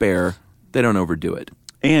 kind of spare. They don't overdo it.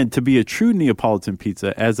 And to be a true Neapolitan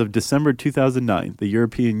pizza, as of December 2009, the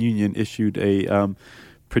European Union issued a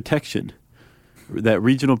protection, that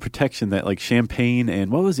regional protection that like champagne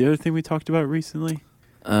and what was the other thing we talked about recently?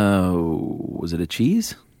 Was it a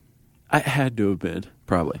cheese? It had to have been.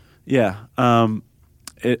 Probably. Yeah. And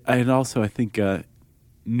also I think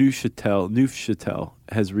Neufchâtel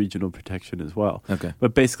has regional protection as well. Okay.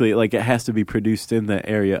 But basically, like it has to be produced in the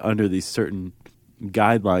area under these certain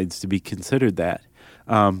guidelines to be considered that.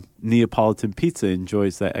 Neapolitan pizza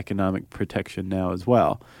enjoys that economic protection now as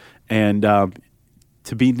well. And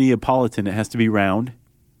to be Neapolitan, it has to be round.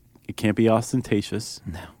 It can't be ostentatious.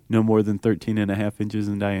 No more than 13.5 inches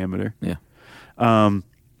in diameter. Yeah.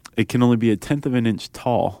 It can only be 1/10 of an inch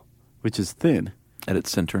tall, which is thin. At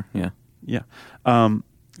its center, yeah. Yeah.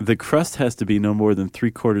 The crust has to be no more than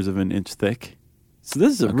 3/4 of an inch thick. So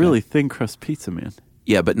this is a really thin crust pizza, man.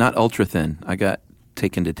 Yeah, but not ultra thin. I got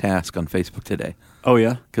taken to task on Facebook today. Oh,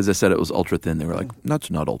 yeah? Because I said it was ultra thin. They were like, that's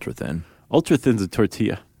not ultra thin. Ultra thin's a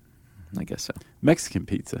tortilla. I guess so. Mexican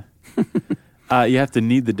pizza. You have to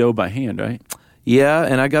knead the dough by hand, right? Yeah,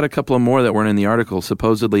 and I got a couple of more that weren't in the article.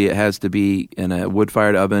 Supposedly it has to be in a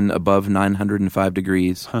wood-fired oven above 905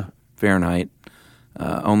 degrees Fahrenheit.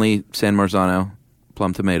 Only San Marzano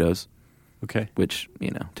plum tomatoes. Okay. Which,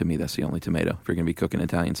 to me, that's the only tomato if you're going to be cooking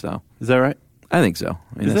Italian style. Is that right? I think so.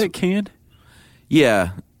 Is that canned?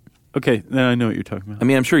 Yeah. Okay, then I know what you're talking about. I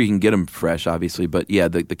mean, I'm sure you can get them fresh, obviously, but yeah,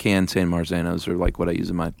 the canned San Marzanos are like what I use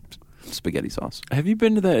in my spaghetti sauce. Have you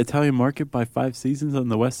been to that Italian market by Five Seasons on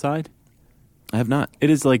the west side? I have not. It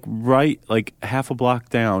is like half a block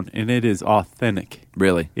down, and it is authentic.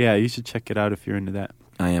 Really? Yeah, you should check it out if you're into that.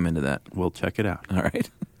 I am into that. We'll check it out. All right.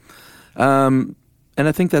 And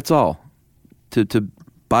I think that's all. To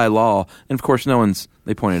by law, and of course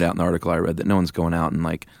they pointed out in the article I read that no one's going out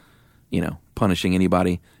and punishing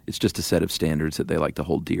anybody. It's just a set of standards that they like to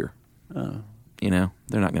hold dear. Oh. They're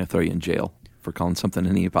not going to throw you in jail for calling something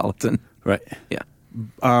a Neapolitan. Right. Yeah.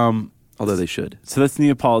 Although they should. So that's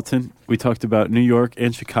Neapolitan. We talked about New York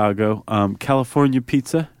and Chicago. California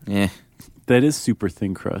pizza. Yeah. That is super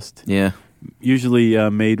thin crust. Yeah. Usually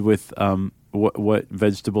made with what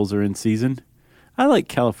vegetables are in season. I like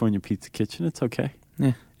California Pizza Kitchen. It's okay.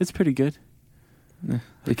 Yeah. It's pretty good. Yeah.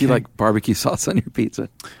 If you like barbecue sauce on your pizza.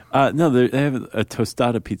 No, they have a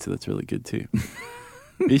tostada pizza that's really good too.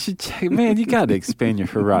 You should check. Man, you got to expand your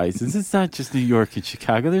horizons. It's not just New York and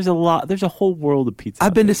Chicago. There's a whole world of pizza.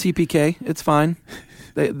 I've been to CPK. It's fine.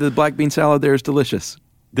 The black bean salad there is delicious.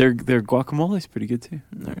 Their guacamole is pretty good too.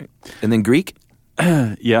 All right. And then Greek?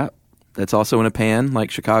 Yeah. That's also in a pan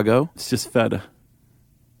like Chicago. It's just feta.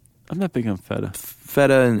 I'm not big on feta.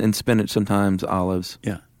 Feta and spinach sometimes, olives.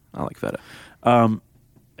 Yeah. I like feta. And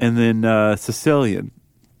then Sicilian.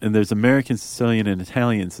 And there's American Sicilian and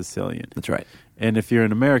Italian Sicilian. That's right. And if you're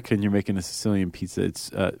an American, you're making a Sicilian pizza.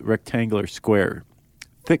 It's rectangular square.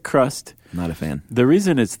 Thick crust. Not a fan. The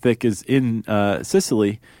reason it's thick is in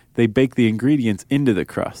Sicily, they bake the ingredients into the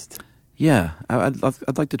crust. Yeah,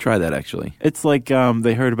 I'd like to try that, actually. It's like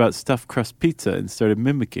they heard about stuffed crust pizza and started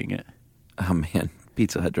mimicking it. Oh, man.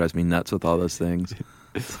 Pizza Hut drives me nuts with all those things.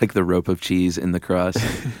 It's like the rope of cheese in the crust.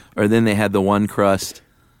 Or then they had the one crust.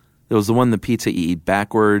 There was the one, the pizza you eat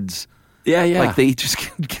backwards. Yeah, yeah. Like they just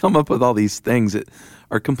come up with all these things that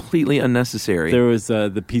are completely unnecessary. There was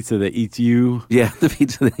the pizza that eats you. Yeah, the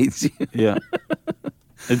pizza that eats you. Yeah.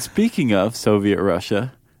 And speaking of Soviet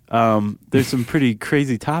Russia, there's some pretty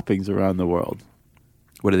crazy toppings around the world.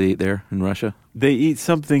 What do they eat there in Russia? They eat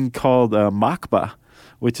something called makba,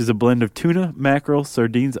 which is a blend of tuna, mackerel,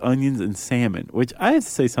 sardines, onions, and salmon, which I have to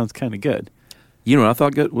say sounds kind of good. You know what I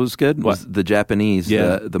thought was good? What? Was the Japanese,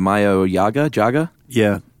 Yeah. the mayo jaga?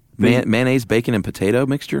 Yeah. Mayonnaise, bacon, and potato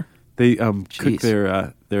mixture? They cook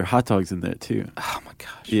their hot dogs in there, too. Oh, my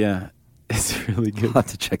gosh. Yeah. It's really good. I'll have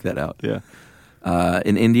to check that out. Yeah.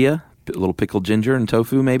 In India, a little pickled ginger and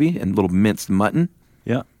tofu, maybe, and a little minced mutton.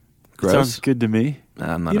 Yeah. Gross. Sounds good to me.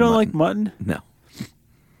 I'm not You a don't mutton. like mutton? No.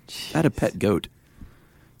 I had a pet goat.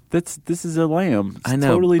 This is a lamb. It's I know. a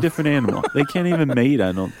totally different animal. They can't even mate,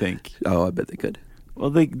 I don't think. Oh, I bet they could. Well,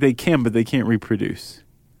 they can, but they can't reproduce.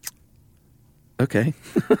 Okay.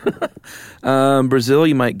 Brazil,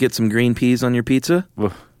 you might get some green peas on your pizza.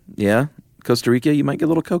 Woof. Yeah. Costa Rica, you might get a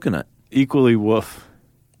little coconut. Equally woof.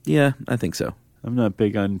 Yeah, I think so. I'm not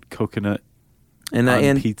big on coconut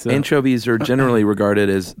and pizza. Anchovies are generally regarded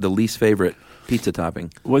as the least favorite pizza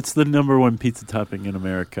topping. What's the number one pizza topping in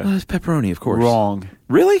America? It's pepperoni, of course. Wrong.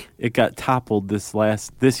 Really? It got toppled this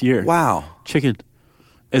year. Wow. Chicken.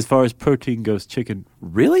 As far as protein goes, chicken.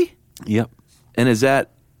 Really? Yep. And is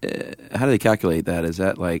that, how do they calculate that? Is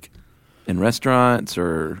that like in restaurants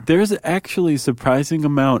or? There's actually a surprising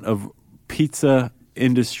amount of pizza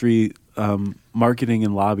industry marketing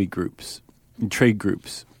and lobby groups and trade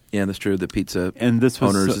groups. Yeah, that's true. The Pizza and this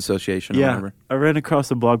was, Owners Association or yeah, whatever. I ran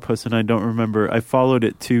across a blog post and I don't remember. I followed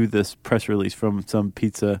it to this press release from some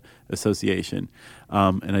pizza association,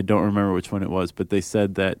 and I don't remember which one it was, but they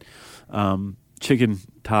said that chicken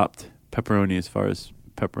topped pepperoni as far as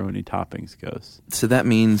pepperoni toppings goes. So that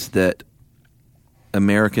means that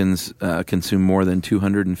Americans consume more than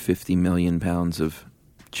 250 million pounds of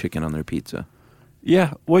chicken on their pizza.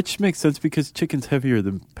 Yeah, which makes sense because chicken's heavier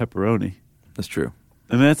than pepperoni. That's true.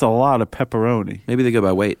 I mean, that's a lot of pepperoni. Maybe they go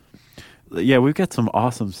by weight. Yeah, we've got some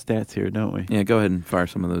awesome stats here, don't we? Yeah, go ahead and fire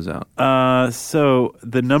some of those out. So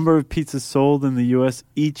the number of pizzas sold in the U.S.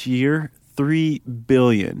 each year, 3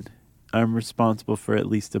 billion. I'm responsible for at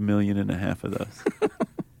least 1.5 million of those.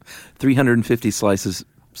 350 slices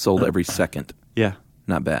sold every second. Yeah.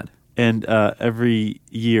 Not bad. And every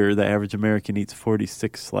year, the average American eats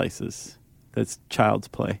 46 slices. That's child's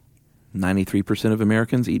play. 93% of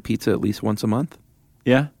Americans eat pizza at least once a month.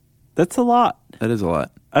 Yeah. That's a lot. That is a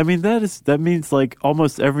lot. I mean, that means like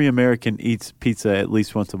almost every American eats pizza at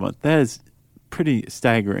least once a month. That is pretty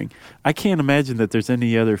staggering. I can't imagine that there's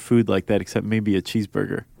any other food like that except maybe a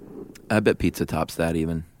cheeseburger. I bet pizza tops that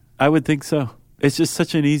even. I would think so. It's just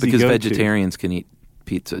such an easy because go-to. vegetarians can eat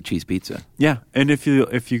pizza, cheese pizza. Yeah, and if you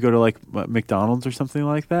go to like McDonald's or something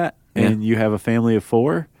like that, and you have a family of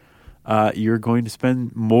 4, you're going to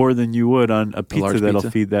spend more than you would on a pizza that'll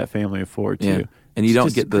feed that family of 4 too. Yeah. And you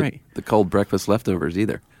don't get the cold breakfast leftovers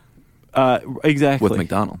either. Exactly. With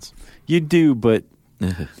McDonald's. You do, but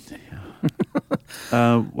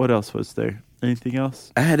what else was there? Anything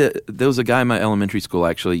else? There was a guy in my elementary school,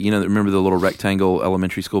 actually. You know, remember the little rectangle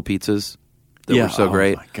elementary school pizzas that were so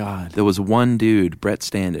great? Oh, my God. There was one dude, Brett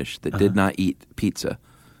Standish, that did not eat pizza.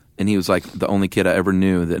 And he was like the only kid I ever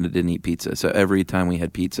knew that didn't eat pizza. So every time we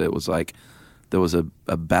had pizza, it was like there was a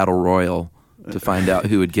battle royal to find out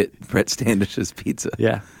who would get Brett Standish's pizza.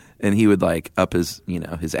 Yeah. And he would like up his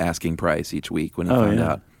asking price each week when he found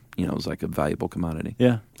out, it was like a valuable commodity.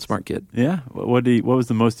 Yeah. Smart kid. Yeah. What was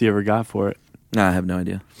the most he ever got for it? Nah, I have no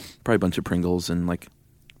idea. Probably a bunch of Pringles and like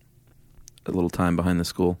a little time behind the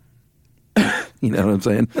school. You know what I'm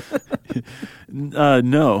saying?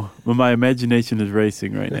 No, but my imagination is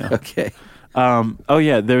racing right now. Okay.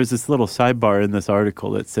 There was this little sidebar in this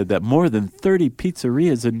article that said that more than 30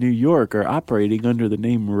 pizzerias in New York are operating under the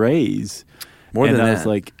name Ray's. More than that. I was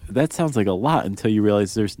like, that sounds like a lot until you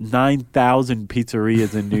realize there's 9,000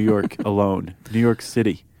 pizzerias in New York alone, New York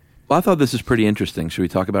City. Well, I thought this was pretty interesting. Should we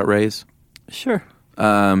talk about Ray's? Sure.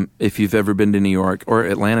 If you've ever been to New York, or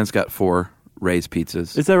Atlanta's got 4 Ray's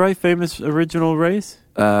pizzas. Is that right? Famous original Ray's?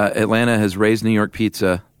 Atlanta has Ray's New York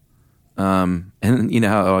pizza. And you know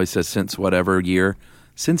how it always says since whatever year?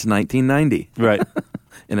 Since 1990. Right.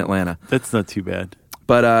 In Atlanta. That's not too bad.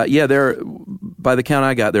 But by the count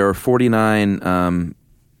I got, there are 49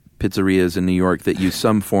 pizzerias in New York that use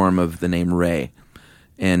some form of the name Ray.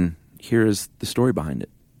 And here's the story behind it.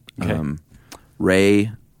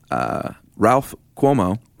 Okay. Ralph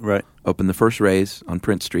Cuomo right. opened the first Ray's on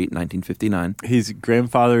Prince Street in 1959. He's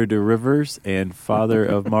grandfather to Rivers and father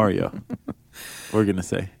of Mario, we're going to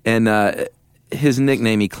say. And his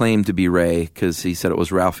nickname he claimed to be Ray because he said it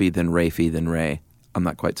was Ralphie, then Rafie, then Ray. I'm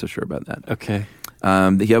not quite so sure about that. Okay.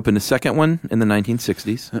 He opened a second one in the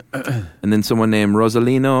 1960s. And then someone named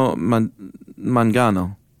Rosalino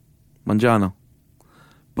Mangiano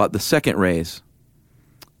bought the second Ray's,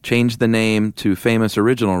 changed the name to Famous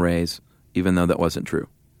Original Ray's, even though that wasn't true.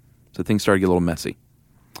 So things started to get a little messy.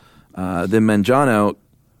 Then Mangiano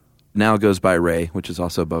now goes by Ray, which is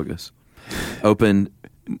also bogus. Opened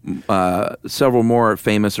several more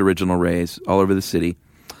Famous Original Ray's all over the city.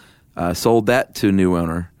 Sold that to a new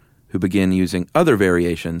owner who began using other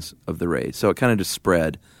variations of the Ray's. So it kind of just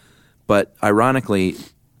spread. But ironically,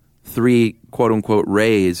 3 quote-unquote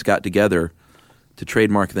Ray's got together to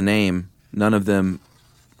trademark the name. None of them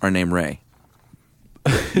are named Ray.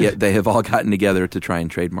 Yet they have all gotten together to try and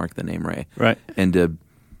trademark the name Ray. Right. And to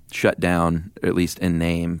shut down, or at least in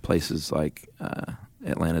name, places like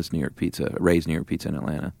Atlanta's New York Pizza, Ray's New York Pizza in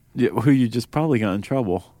Atlanta. Yeah, who you just probably got in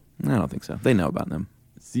trouble. I don't think so. They know about them.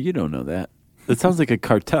 So you don't know that. That sounds like a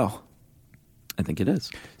cartel. I think it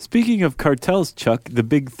is. Speaking of cartels, Chuck, the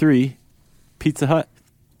big three, Pizza Hut,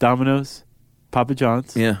 Domino's, Papa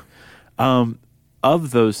John's. Yeah.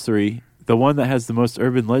 Of those three, the one that has the most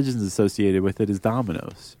urban legends associated with it is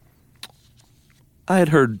Domino's. I had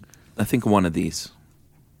heard, I think, one of these.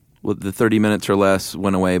 Well, the 30 minutes or less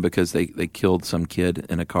went away because they killed some kid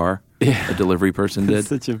in a car. Yeah. A delivery person did. It's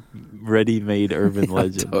such a ready-made urban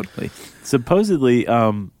legend. Totally. Supposedly,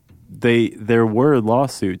 there were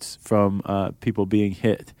lawsuits from people being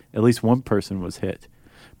hit. At least one person was hit.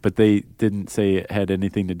 But they didn't say it had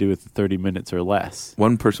anything to do with the 30 minutes or less.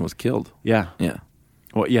 One person was killed. Yeah. Yeah.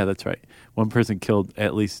 Well, yeah, that's right. One person killed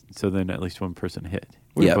at least, so then at least one person hit.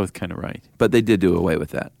 We're both kind of right. But they did do away with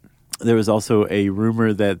that. There was also a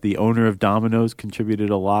rumor that the owner of Domino's contributed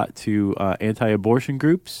a lot to anti-abortion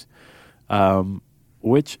groups,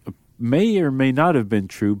 which may or may not have been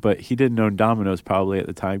true, but he didn't own Domino's probably at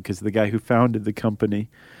the time because the guy who founded the company...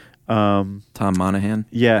 Tom Monahan?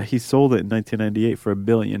 Yeah, he sold it in 1998 for $1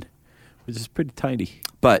 billion, which is pretty tiny.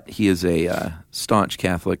 But he is a staunch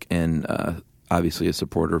Catholic and obviously a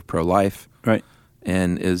supporter of pro-life. Right.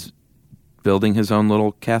 And is building his own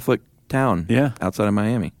little Catholic town outside of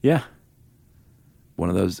Miami. Yeah. One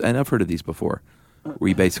of those, and I've heard of these before, where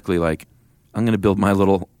you basically like, I'm going to build my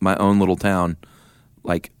own little town,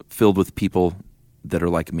 like filled with people that are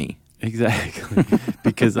like me. Exactly,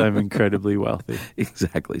 because I'm incredibly wealthy.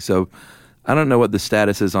 Exactly. So I don't know what the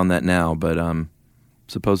status is on that now, but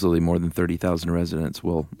supposedly more than 30,000 residents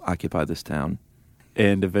will occupy this town.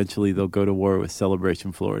 And eventually they'll go to war with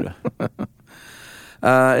Celebration, Florida.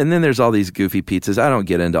 And then there's all these goofy pizzas. I don't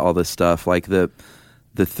get into all this stuff, like the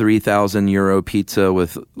 3,000 euro pizza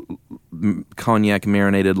with cognac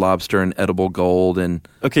marinated lobster and edible gold and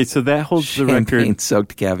okay, so that holds the record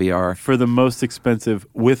champagne-soaked caviar for the most expensive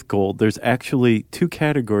with gold. There's actually 2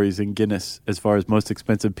 categories in Guinness as far as most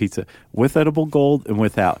expensive pizza: with edible gold and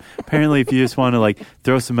without. Apparently, if you just want to like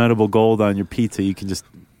throw some edible gold on your pizza, you can just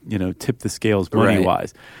tip the scales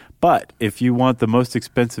money-wise. But if you want the most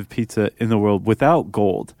expensive pizza in the world without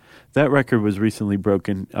gold, that record was recently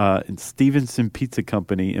broken in Stevenson Pizza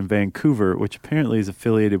Company in Vancouver, which apparently is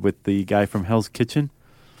affiliated with the guy from Hell's Kitchen.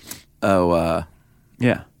 Oh,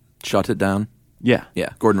 yeah. Shut It Down? Yeah. Yeah,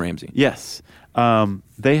 Gordon Ramsay. Yes.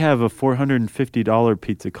 They have a $450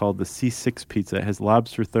 pizza called the C6 pizza. It has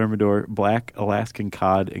lobster thermidor, black Alaskan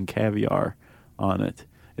cod, and caviar on it.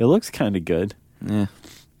 It looks kind of good. Yeah.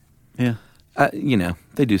 Yeah.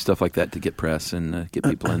 They do stuff like that to get press and get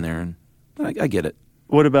people in there, and I get it.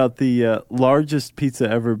 What about the largest pizza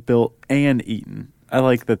ever built and eaten? I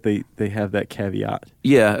like that they have that caveat.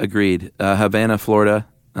 Yeah, agreed. Havana, Florida,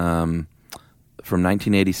 from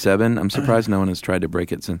 1987. I'm surprised no one has tried to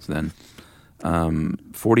break it since then.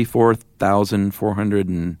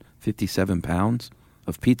 44,457 pounds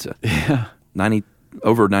of pizza. Yeah.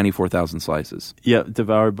 Over 94,000 slices. Yeah,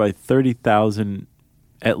 devoured by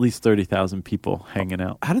at least 30,000 people hanging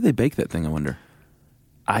out. How did they bake that thing, I wonder?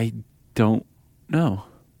 I don't know.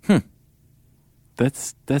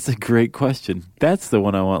 That's a great question. That's the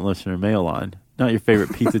one I want listener mail on. Not your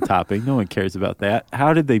favorite pizza topping. No one cares about that.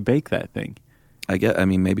 How did they bake that thing?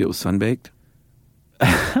 Maybe it was sun-baked.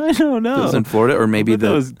 I don't know. It was in Florida, or maybe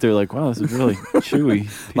they're like, wow, this is really chewy.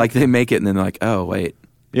 Like they make it and then they're like, oh, wait.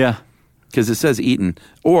 Yeah. Because it says eaten.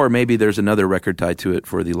 Or maybe there's another record tied to it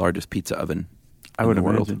for the largest pizza oven I would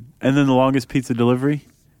imagine. And then the longest pizza delivery,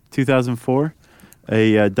 2004.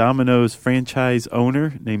 A Domino's franchise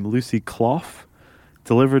owner named Lucy Clough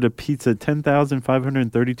delivered a pizza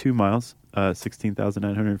 10,532 miles,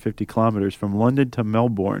 16,950 kilometers from London to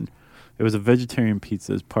Melbourne. It was a vegetarian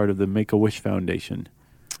pizza as part of the Make-A-Wish Foundation.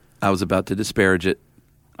 I was about to disparage it.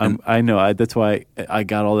 I know. That's why I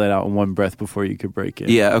got all that out in one breath before you could break it.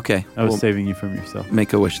 Yeah, okay. I was saving you from yourself.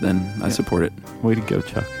 Make-A-Wish then. I support it. Way to go,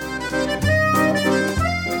 Chuck.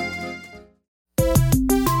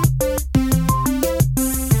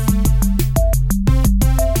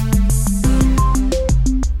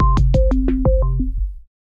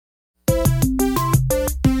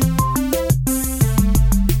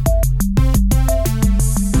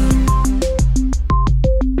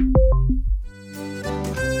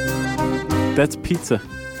 That's pizza.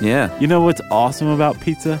 Yeah. You know what's awesome about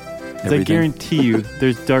pizza? Is I guarantee you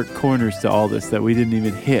there's dark corners to all this that we didn't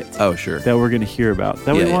even hit. Oh, sure. That we're going to hear about,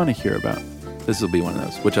 that we want to hear about. This will be one of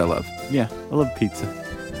those, which I love. Yeah, I love pizza.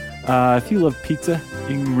 If you love pizza,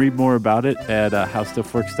 you can read more about it at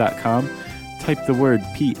howstuffworks.com. Type the word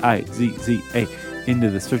Pizza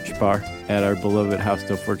into the search bar at our beloved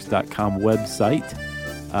howstuffworks.com website.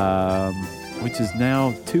 which is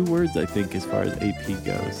now 2 words, I think, as far as AP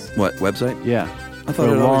goes. What, website? Yeah. I thought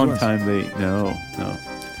For it a always long was. time, no.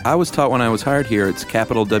 I was taught when I was hired here, it's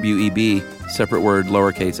capital W-E-B, separate word,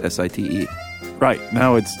 lowercase S-I-T-E. Right.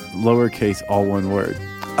 Now it's lowercase, all one word.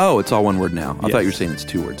 Oh, it's all one word now. I Yes. thought you were saying it's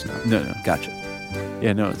 2 words now. No. Gotcha.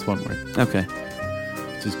 Yeah, no, it's 1 word, Okay.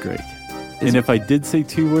 which is great. And if I did say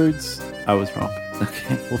 2 words, I was wrong.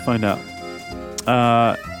 Okay. We'll find out.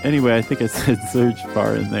 Anyway, I think I said search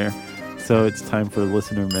bar in there. So it's time for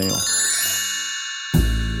listener mail.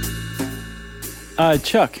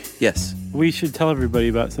 Chuck, Yes. we should tell everybody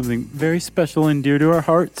about something very special and dear to our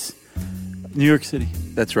hearts. New York City.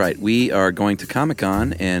 That's right. We are going to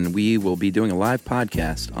Comic-Con, and we will be doing a live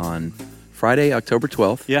podcast on Friday, October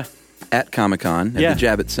 12th Yeah. at Comic-Con at Yeah. the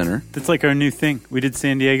Javits Center. That's like our new thing. We did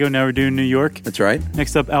San Diego, now we're doing New York. That's right.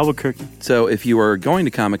 Next up, Albuquerque. So if you are going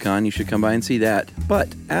to Comic-Con, you should come by and see that. But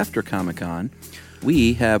after Comic-Con,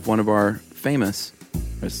 we have one of our famous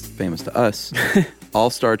to us,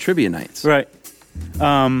 All-Star Trivia Nights. Right.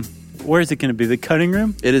 Where is it going to be? The Cutting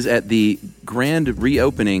Room? It is at the grand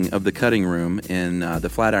reopening of the Cutting Room in the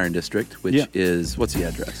Flatiron District, which is, what's the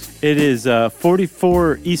address? It is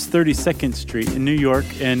 44 East 32nd Street in New York,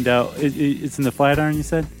 and it's in the Flatiron, you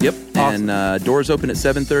said? Yep. Awesome. And doors open at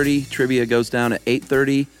 7:30. Trivia goes down at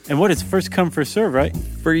 8:30. And what is first come, first serve, right?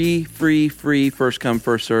 Free, first come,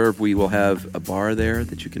 first serve. We will have a bar there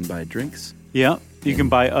that you can buy drinks. Yeah. You can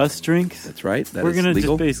buy us drinks. That's right. That We're is going to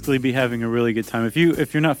legal. just basically be having a really good time.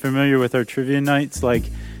 If you're not familiar with our trivia nights,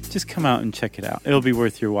 just come out and check it out. It'll be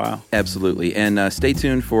worth your while. Absolutely. And stay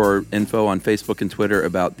tuned for info on Facebook and Twitter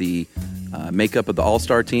about the makeup of the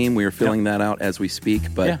All-Star team. We are filling that out as we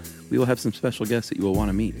speak, but we will have some special guests that you will want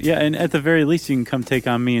to meet. Yeah, and at the very least, you can come take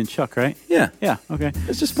on me and Chuck, right? Yeah. Yeah, okay.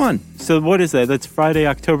 It's just fun. So what is that? That's Friday,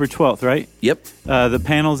 October 12th, right? Yep. The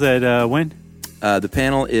panel's at when? The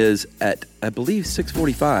panel is at, I believe,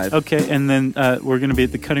 6:45. Okay, and then we're going to be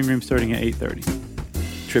at the Cutting Room starting at 8:30.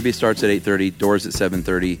 Trivia starts at 8:30, doors at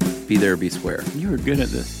 7:30. Be there, be square. You were good at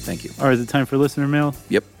this. Thank you. All right, is it time for listener mail?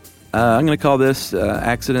 Yep. I'm going to call this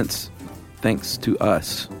Accidents Thanks to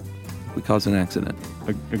Us. We cause an accident.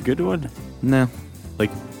 A good one? No. Like,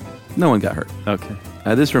 No one got hurt. okay.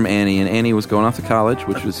 This is from Annie, and Annie was going off to college,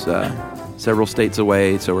 which was several states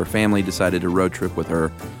away, so her family decided to road trip with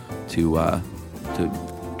her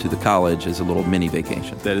to the college as a little mini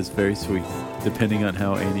vacation. That is very sweet, depending on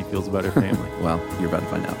how Annie feels about her family. Well, you're about to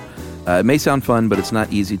find out. It may sound fun, but it's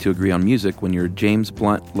not easy to agree on music when your James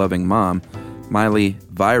Blunt-loving mom, Miley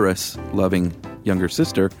Virus-loving younger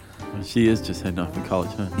sister, She is just heading off to college,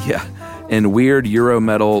 huh? yeah, and weird Euro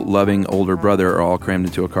metal-loving older brother are all crammed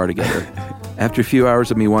into a car together. After a few hours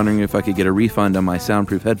of me wondering if I could get a refund on my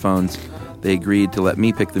soundproof headphones, they agreed to let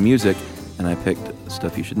me pick the music, and I picked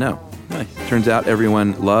Stuff You Should Know. Nice. Turns out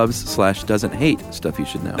everyone loves/doesn't hate Stuff You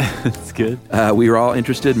Should Know. That's good. We were all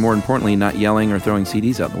interested, more importantly, not yelling or throwing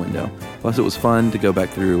CDs out the window. Plus, it was fun to go back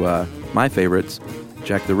through my favorites.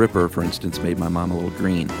 Jack the Ripper, for instance, made my mom a little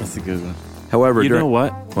green. That's a good one. However, You know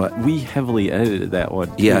what? What? We heavily edited that one.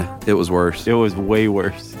 too. Yeah, it was worse. It was way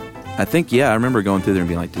worse. I think, I remember going through there and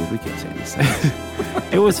being like, dude, we can't say these things.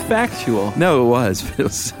 It was factual. No, it was. It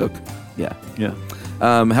was so, yeah. Yeah.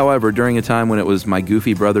 However, during a time when it was my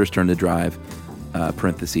goofy brother's turn to drive,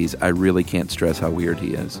 parentheses, I really can't stress how weird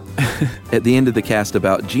he is. At the end of the cast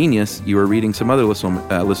about Genius, you were reading some other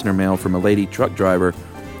listener mail from a lady truck driver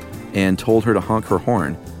and told her to honk her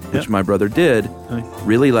horn, which my brother did Nice.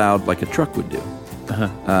 really loud like a truck would do.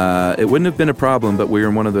 It wouldn't have been a problem, but we were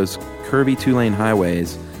in one of those curvy 2-lane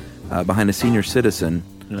highways behind a senior citizen,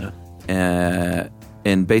 Yeah.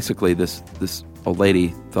 and basically this old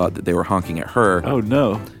lady thought that they were honking at her. Oh,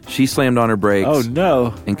 no. She slammed on her brakes Oh,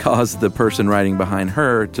 no. and caused the person riding behind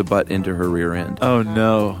her to butt into her rear end. Oh,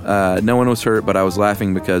 no. No one was hurt, but I was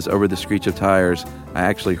laughing because over the screech of tires, I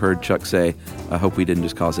actually heard Chuck say, I hope we didn't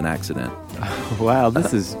just cause an accident. Wow,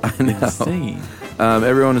 this is know. insane.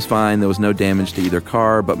 Everyone was fine. There was no damage to either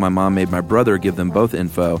car, but my mom made my brother give them both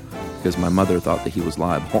info because my mother thought that he was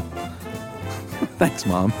liable. Thanks,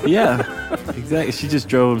 Mom. Yeah, exactly. She just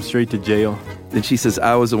drove him straight to jail. And she says,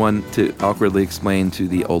 I was the one to awkwardly explain to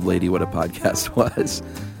the old lady what a podcast was.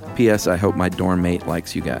 P.S. I hope my dorm mate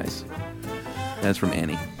likes you guys. That's from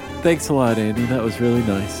Annie. Thanks a lot, Andy. That was really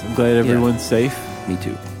nice. I'm glad everyone's safe. Me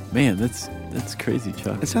too. Man, that's crazy,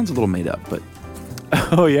 Chuck. It sounds a little made up, but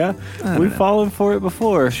Oh, yeah? don't We've know. fallen for it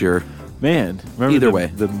before. sure. Man, remember Either way.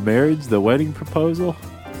 the marriage, the wedding proposal?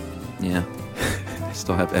 Yeah. I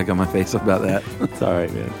still have egg on my face about that. It's all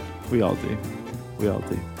right, man. We all do. We all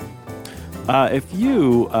do. If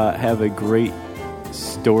you have a great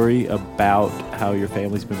story about how your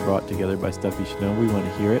family's been brought together by Stuff You Should Know, we want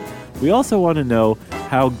to hear it. We also want to know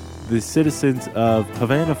how the citizens of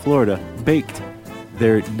Havana, Florida baked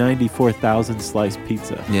their 94,000 slice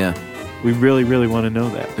pizza. Yeah. We really, really want to know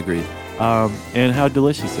that. Agreed. And how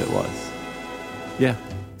delicious it was. Yeah.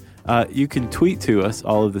 You can tweet to us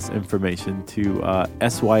all of this information to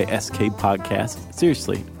SYSK Podcast.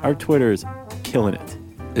 Seriously, our Twitter is killing it.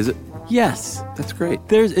 Is it? Yes. That's great.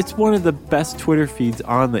 It's one of the best Twitter feeds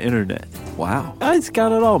on the internet. Wow. It's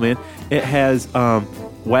got it all, man. It has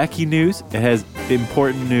wacky news. It has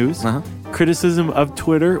important news. Criticism of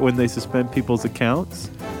Twitter when they suspend people's accounts.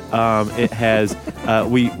 It has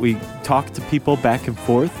we talk to people back and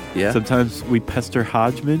forth. Yeah. Sometimes we pester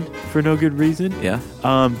Hodgman for no good reason. Yeah.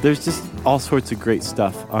 There's just all sorts of great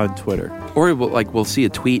stuff on Twitter. Or we'll see a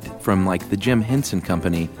tweet from like the Jim Henson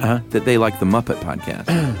Company that they like the Muppet podcast.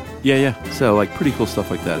 Yeah. So like pretty cool stuff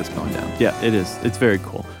like that is going down. Yeah, it is. It's very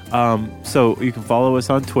cool. So you can follow us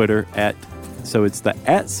on Twitter so it's the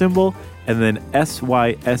 @ symbol and then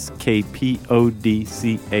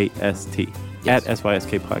SYSKPODCAST. Yes. At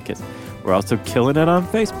SYSK Podcast. We're also killing it on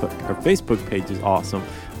Facebook. Our Facebook page is awesome.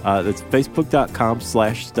 That's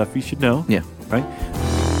facebook.com/Stuff You Should Know. Yeah. Right?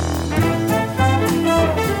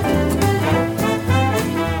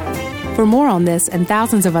 For more on this and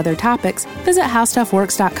thousands of other topics, visit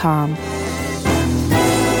howstuffworks.com.